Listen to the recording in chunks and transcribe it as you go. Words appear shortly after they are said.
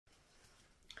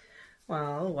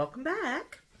Well, welcome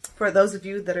back. For those of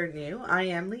you that are new, I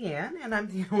am LeeAnn, and I'm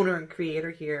the owner and creator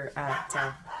here at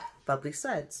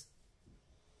BubblySuds.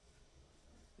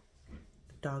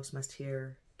 Dogs must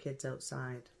hear kids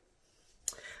outside.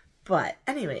 But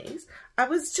anyways, I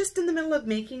was just in the middle of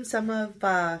making some of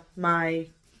my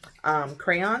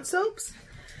crayon soaps.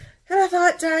 And I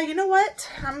thought, you know what?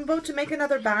 I'm about to make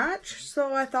another batch.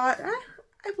 So I thought,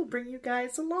 I will bring you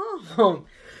guys along.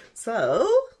 So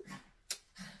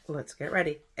let's get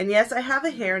ready. And yes, I have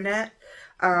a hairnet.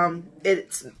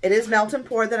 It is melt and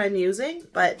pour that I'm using,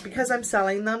 but because I'm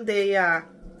selling them, they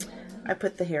I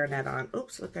put the hairnet on.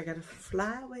 Oops, look, I gotta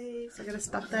fly away, so I gotta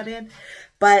stuff that in.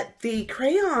 But the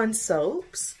crayon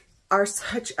soaps are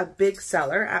such a big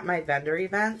seller at my vendor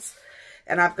events,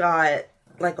 and I've got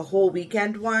like a whole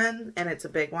weekend one, and it's a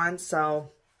big one,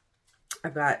 so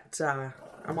I've got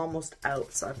I'm almost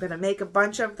out, so I'm gonna make a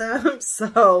bunch of them.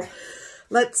 So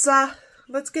let's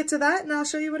get to that, and I'll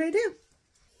show you what I do.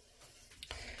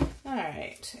 All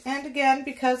right, and again,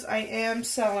 because I am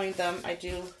selling them, I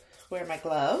do wear my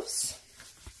gloves.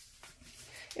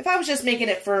 If I was just making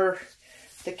it for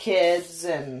the kids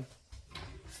and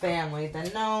family, then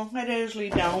no, I usually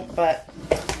don't, but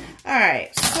all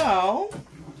right, so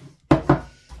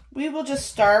we will just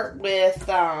start with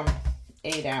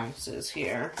 8 ounces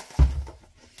here.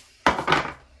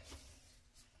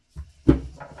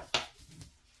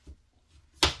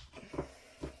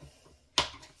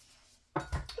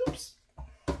 Oops.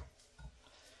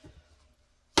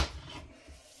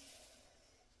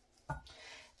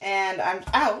 And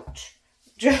I'm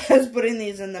just putting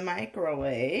these in the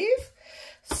microwave.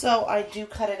 So I do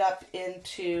cut it up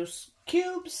into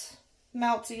cubes.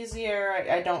 Melts easier.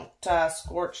 I don't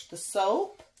scorch the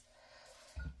soap.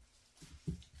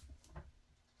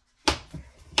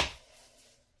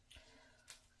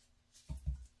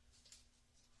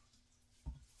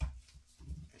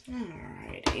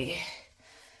 Alrighty.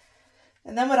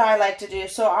 And then what I like to do,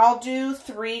 so I'll do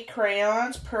 3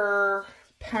 crayons per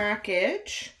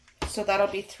package. So that'll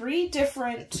be 3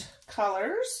 different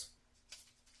colors.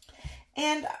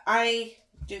 And I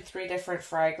do 3 different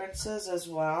fragrances as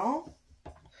well.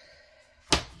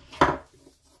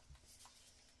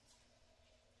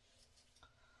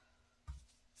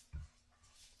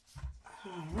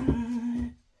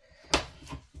 Alright.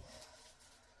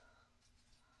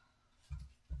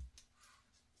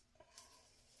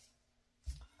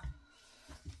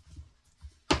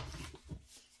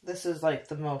 This is like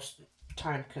the most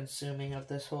time consuming of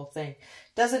this whole thing.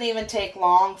 Doesn't even take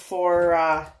long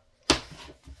for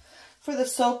the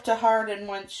soap to harden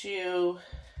once you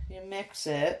mix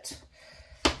it.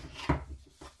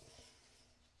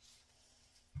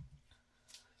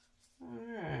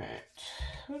 Alright,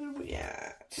 what are we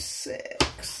at?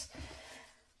 6.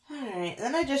 Alright,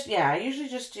 then I usually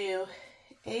just do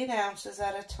 8 ounces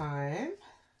at a time.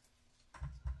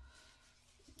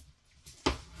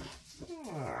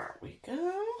 There we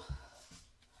go.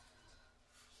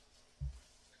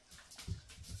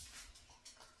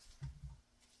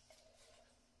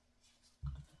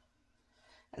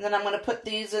 And then I'm going to put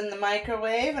these in the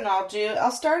microwave, and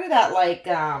I'll start it at like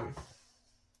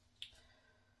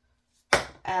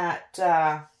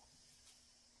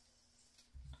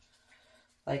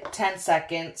like 10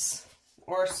 seconds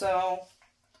or so.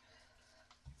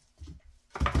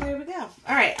 There we go.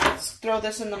 All right, let's throw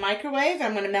this in the microwave.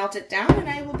 I'm going to melt it down, and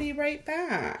I will be right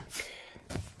back.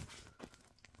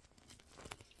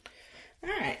 All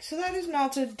right, so that is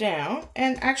melted down.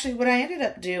 And actually, what I ended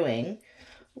up doing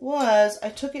was I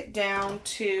took it down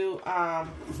to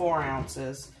 4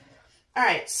 ounces. All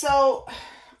right, so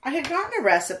I had gotten a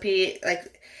recipe,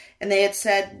 and they had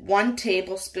said 1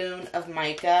 tablespoon of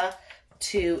mica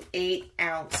to 8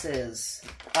 ounces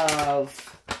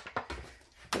of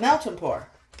melt and pour.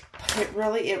 But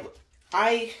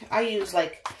I use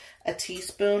like a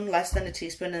teaspoon, less than a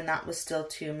teaspoon, and that was still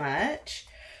too much.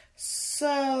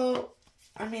 So,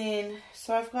 I mean,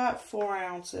 so I've got 4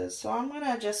 ounces. So I'm going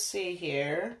to just see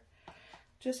here.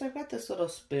 I've got this little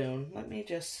spoon. Let me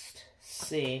just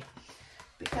see.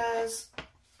 Because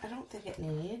I don't think it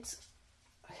needs.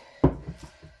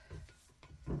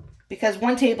 Because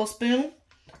 1 tablespoon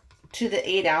to the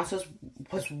 8 ounces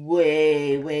was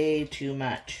way, way too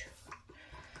much.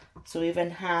 So even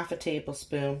half a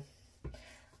tablespoon.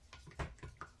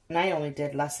 And I only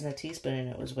did less than a teaspoon, and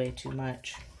it was way too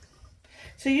much.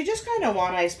 So you just kind of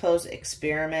want to, I suppose,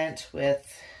 experiment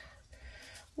with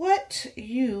what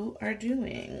you are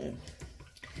doing.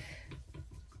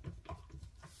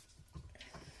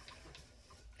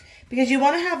 Because you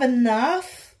want to have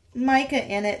enough mica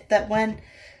in it that when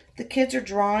the kids are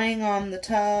drawing on the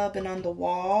tub and on the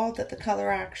wall, that the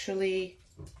color actually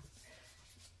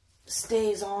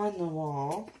stays on the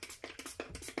wall.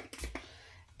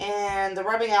 And the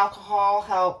rubbing alcohol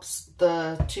helps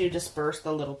to disperse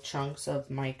the little chunks of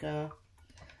mica,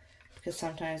 because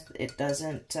sometimes it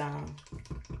doesn't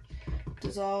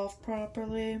dissolve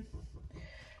properly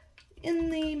in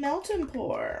the melt and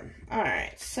pour.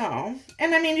 Alright, so,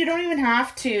 and I mean, you don't even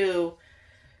have to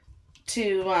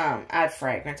add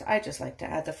fragrance. I just like to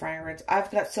add the fragrance.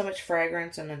 I've got so much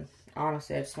fragrance, and then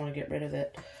honestly, I just want to get rid of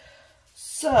it.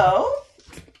 So,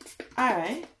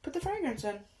 I put the fragrance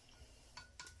in.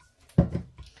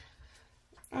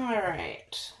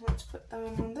 Alright, let's put that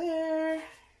on there.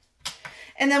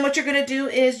 And then what you're going to do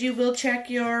is you will check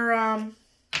your,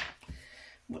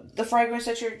 the fragrance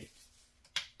that you're,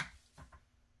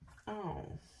 oh,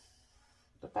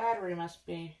 the battery must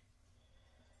be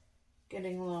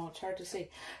getting low. It's hard to see.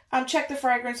 Check the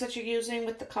fragrance that you're using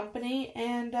with the company,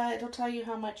 and it'll tell you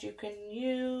how much you can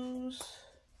use.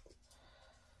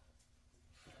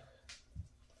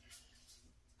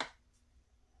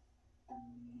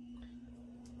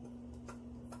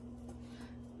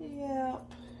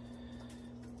 Yep.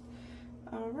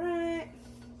 Alright,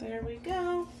 there we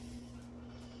go.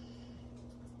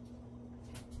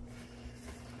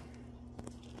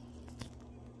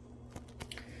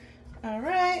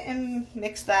 Alright, and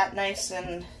mix that nice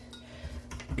and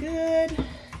good.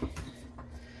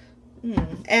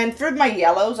 And for my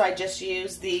yellows, I just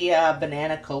use the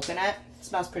banana coconut. It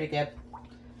smells pretty good.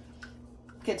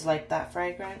 Kids like that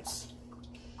fragrance.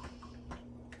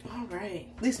 Alright,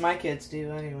 at least my kids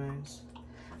do anyways.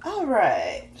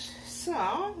 Alright,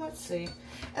 so let's see.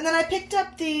 And then I picked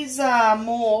up these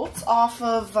molds off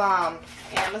of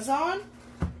Amazon.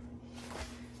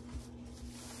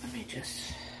 Let me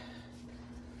just...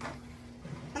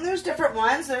 And there's different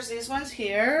ones. There's these ones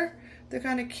here. They're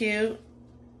kind of cute.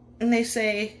 And they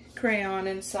say crayon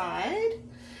inside.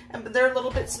 But they're a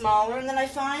little bit smaller. And then I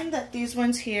find that these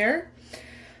ones here,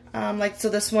 like, so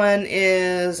this one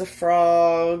is a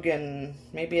frog and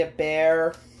maybe a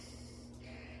bear,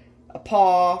 a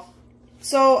paw.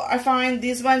 So I find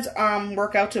these ones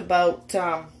work out to about,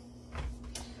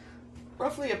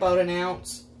 roughly about an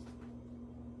ounce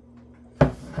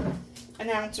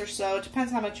or so. It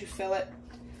depends how much you fill it.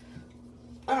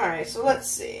 Alright, so let's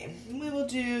see. We will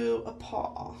do a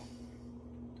paw.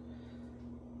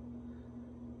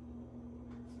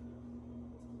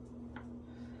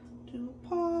 Do a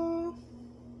paw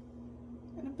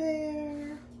and a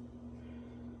bear.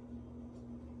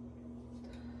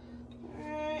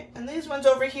 Alright, and these ones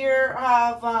over here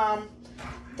have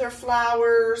their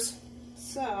flowers.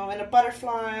 So, and a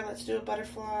butterfly. Let's do a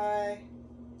butterfly.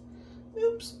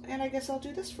 Oops, and I guess I'll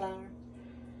do this flower.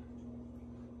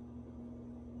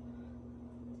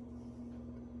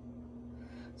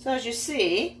 So as you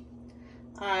see,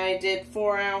 I did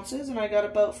 4 ounces and I got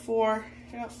about 4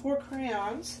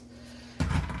 crayons.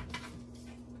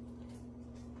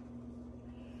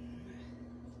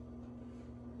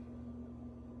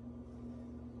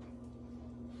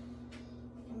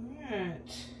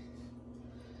 Alright.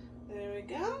 There we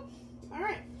go.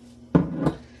 Alright.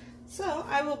 So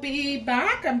I will be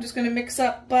back. I'm just going to mix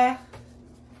up my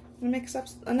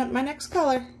next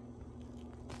color.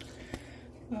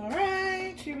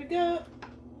 Alright, here we go.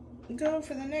 Go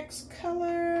for the next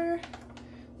color.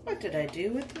 What did I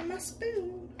do with my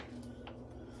spoon?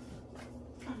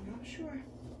 I'm not sure.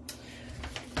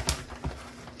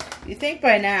 You think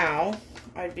by now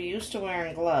I'd be used to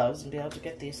wearing gloves and be able to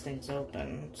get these things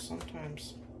open.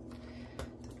 Sometimes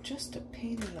they're just a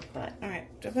pain in the butt. Alright,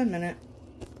 just a minute.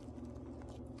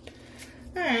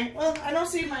 Alright, well, I don't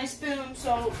see my spoon,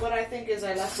 so what I think is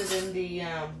I left it in the,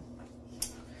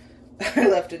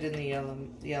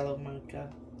 yellow mocha.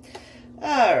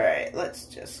 Alright, let's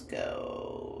just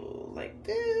go like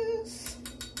this.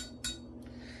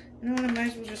 You know what, I might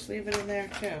as well just leave it in there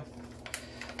too.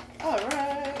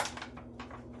 Alright.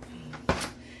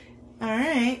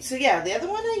 Alright, so yeah, the other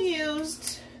one I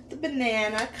used the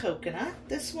banana coconut.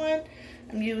 This one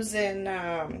I'm using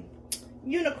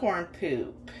unicorn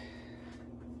poop.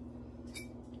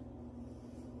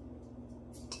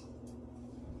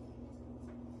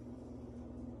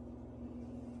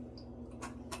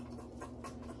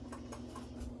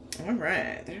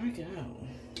 Alright, there we go.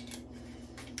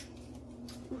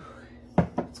 Ooh,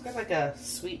 it's got like a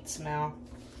sweet smell.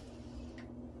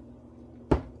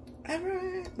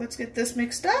 Alright, let's get this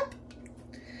mixed up.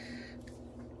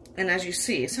 And as you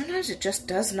see, sometimes it just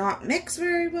does not mix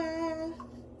very well.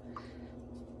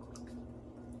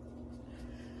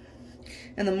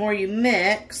 And the more you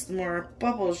mix, the more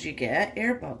bubbles you get,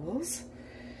 air bubbles.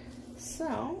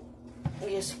 So,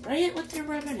 you spray it with your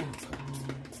rubbing alcohol.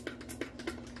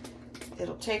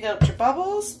 It'll take out your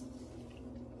bubbles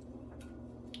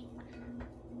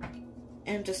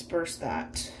and disperse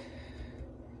that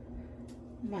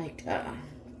mica.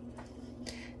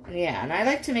 Yeah, and I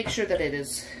like to make sure that it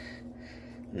is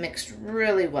mixed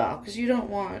really well, because you don't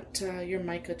want your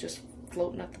mica just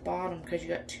floating at the bottom because you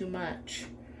got too much.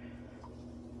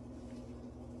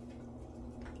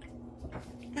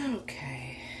 Okay.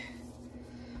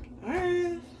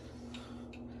 Alright.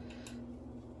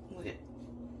 We'll get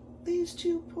these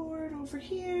two poured over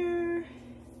here.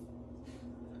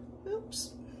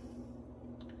 Oops.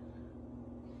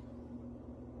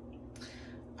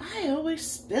 I always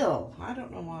spill. I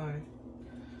don't know why.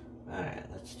 Alright,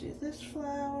 let's do this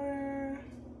flower.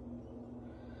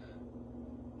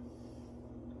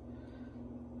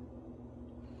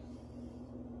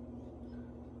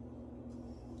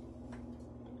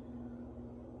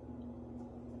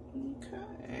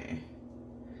 Okay.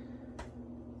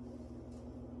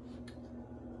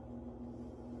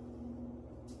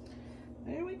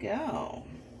 There we go.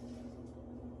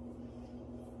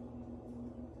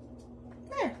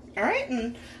 There. All right,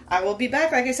 and I will be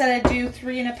back. Like I said, I do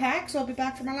 3 in a pack, so I'll be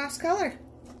back for my last color.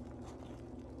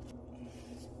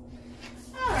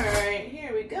 All right,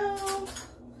 here we go.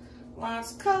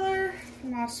 Last color,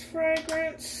 last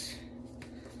fragrance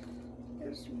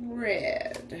is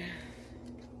red.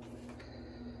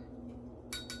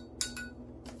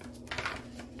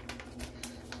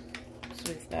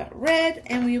 So we've got red,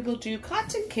 and we will do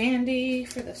cotton candy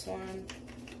for this one.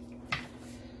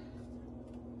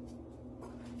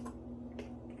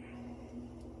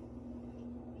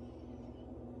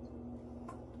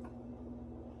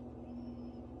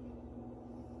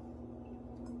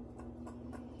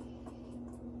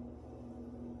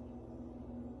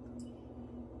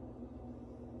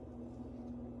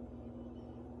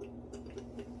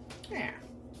 There.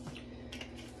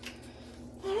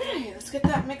 All right, let's get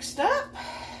that mixed up.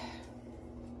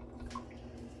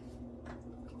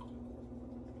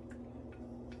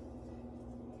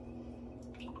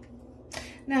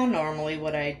 Now, normally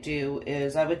what I do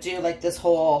is I would do like this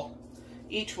whole,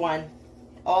 each one,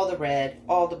 all the red,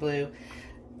 all the blue.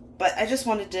 But I just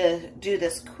wanted to do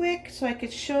this quick so I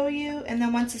could show you. And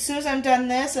then as soon as I'm done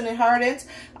this and it hardens,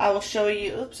 I will show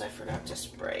you. Oops, I forgot to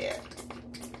spray it.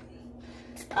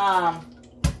 I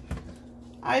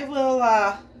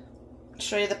will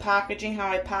show you the packaging, how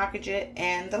I package it,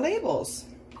 and the labels.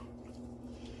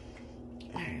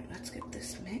 Alright, let's get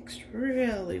this mixed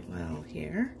really well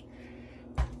here.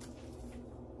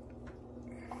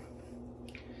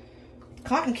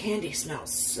 Cotton candy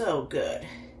smells so good.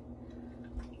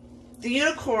 The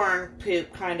unicorn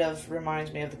poop kind of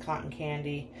reminds me of the cotton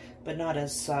candy, but not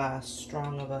as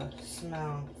strong of a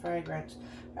smell, fragrance.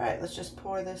 Alright, let's just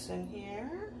pour this in here.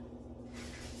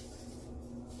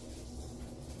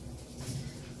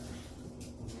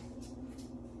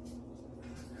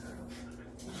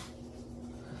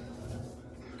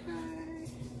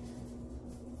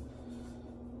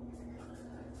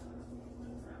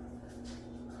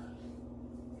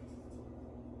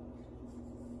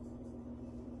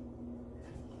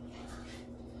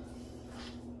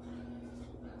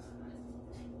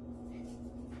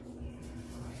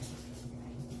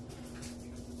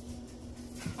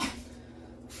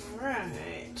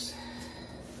 Alright,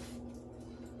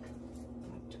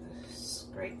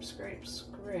 scrape, scrape,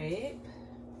 scrape.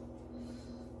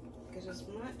 Get as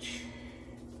much.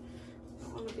 I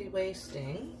don't want to be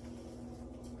wasting.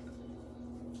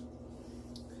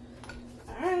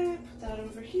 Alright, put that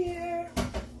over here.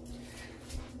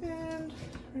 And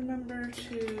remember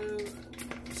to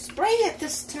spray it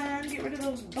this time. Get rid of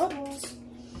those bubbles.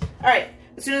 Alright,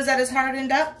 as soon as that is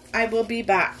hardened up, I will be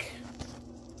back.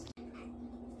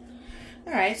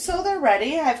 Alright, so they're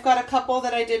ready. I've got a couple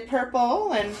that I did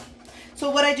purple, and so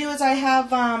what I do is I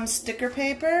have sticker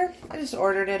paper. I just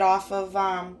ordered it off of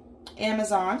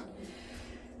Amazon.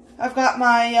 I've got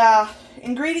my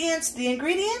ingredients. The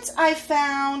ingredients I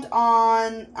found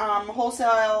on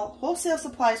Wholesale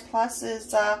Supplies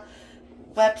Plus's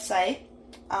website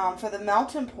for the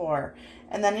melt and pour.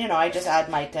 And then, you know, I just add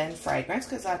mica and fragrance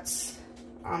because that's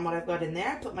what I've got in there.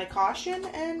 I put my caution,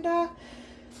 and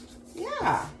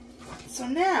yeah. So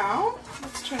now,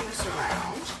 let's turn this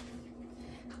around,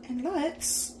 and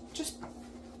let's just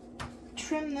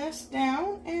trim this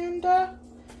down and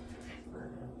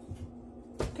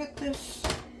get this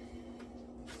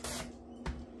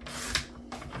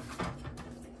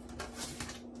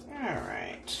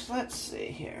alright, let's see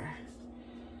here.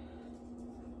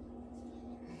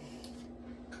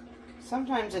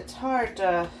 Sometimes it's hard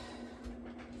to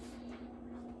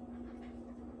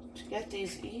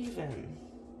these even.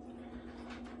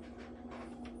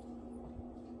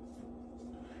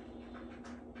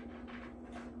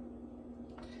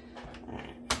 Alright,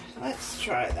 let's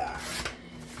try that.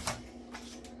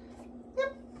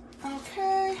 Yep,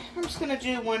 okay. I'm just going to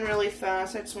do one really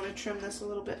fast. I just want to trim this a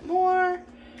little bit more.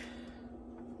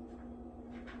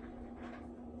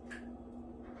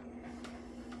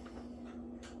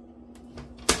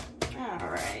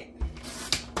 Alright.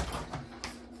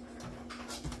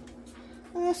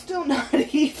 Still not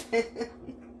even.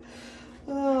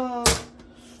 Oh.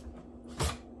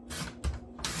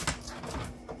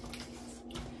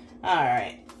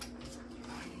 Alright.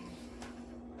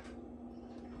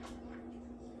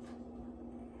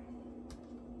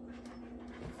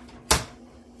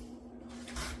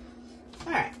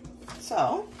 Alright.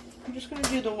 So, I'm just going to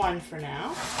do the one for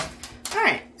now.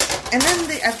 Alright. And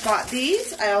then I've bought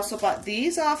these. I also bought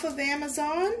these off of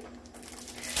Amazon.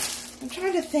 I'm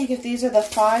trying to think if these are the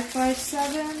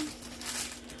 5x7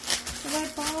 that I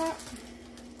bought.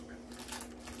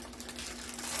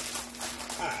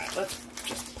 Alright, let's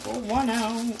just pull one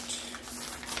out.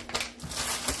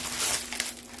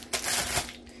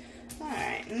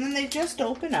 Alright, and then they just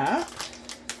open up.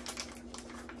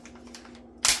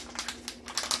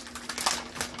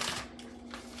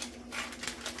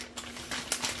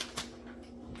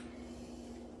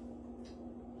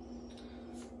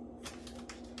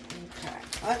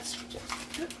 Let's just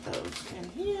put those in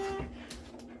here.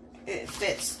 It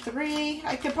fits 3.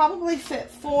 I could probably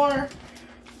fit 4,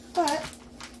 but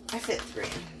I fit 3.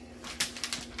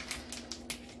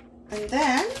 And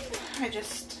then I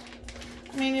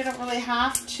mean, you don't really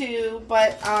have to,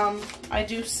 but I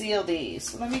do seal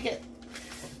these. So let me get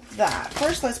that.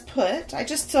 First, let's put, I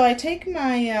take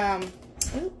my,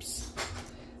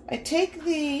 I take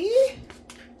the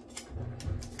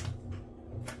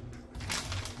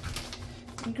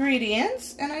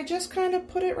ingredients and I just kind of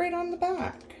put it right on the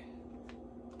back.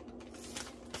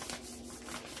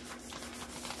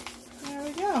 There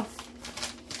we go.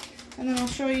 And then I'll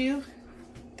show you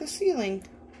the sealing.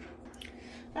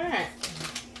 Alright.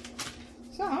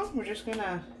 So we're just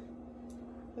gonna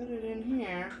put it in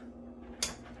here.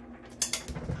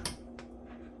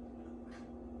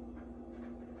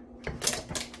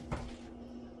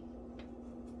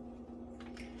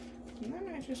 And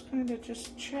then I just kind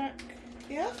of check.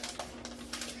 Yeah.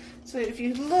 So if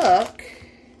you look,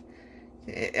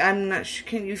 I'm not sure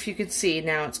if you can see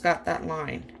now, it's got that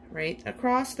line right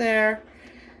across there,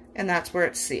 and that's where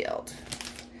it's sealed.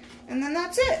 And then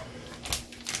that's it.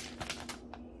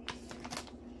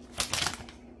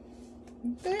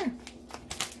 Right there.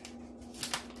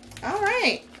 All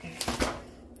right.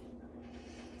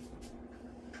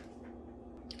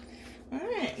 All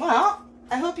right. Well,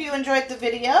 I hope you enjoyed the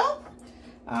video.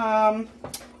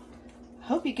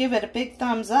 Hope you give it a big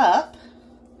thumbs up.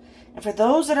 And for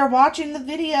those that are watching the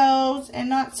videos and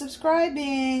not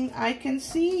subscribing, I can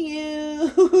see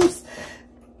you.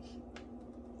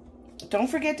 Don't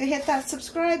forget to hit that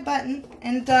subscribe button.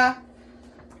 And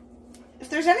if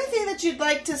there's anything that you'd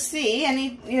like to see,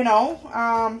 any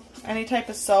type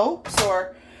of soaps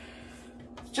or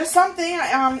just something,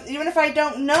 even if I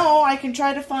don't know, I can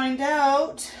try to find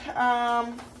out.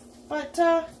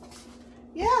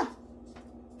 Yeah.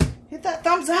 Hit that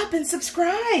thumbs up and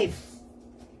subscribe.